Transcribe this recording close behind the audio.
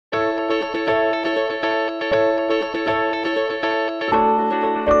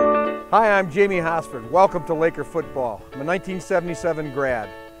I'm Jamie Hosford. Welcome to Laker football. I'm a 1977 grad.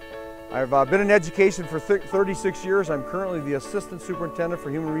 I've been in education for 36 years. I'm currently the Assistant Superintendent for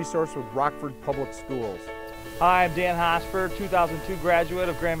Human Resources with Rockford Public Schools. Hi, I'm Dan Hosford, 2002 graduate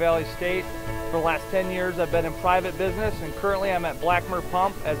of Grand Valley State. For the last 10 years I've been in private business, and currently I'm at Blackmer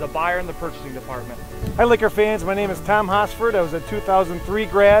Pump as a buyer in the purchasing department. Hi Laker fans, my name is Tom Hosford. I was a 2003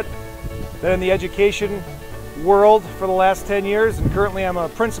 grad, been in the education world for the last 10 years, and currently I'm a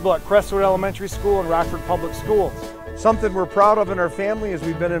principal at Crestwood Elementary School and Rockford Public Schools. Something we're proud of in our family is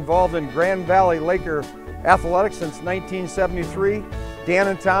we've been involved in Grand Valley Laker athletics since 1973. Dan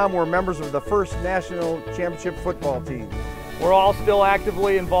and Tom were members of the first national championship football team. We're all still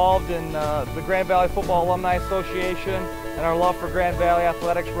actively involved in the Grand Valley Football Alumni Association, and our love for Grand Valley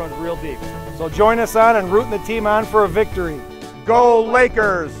athletics runs real deep. So join us on and rooting the team on for a victory. Go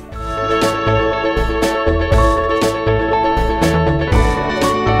Lakers!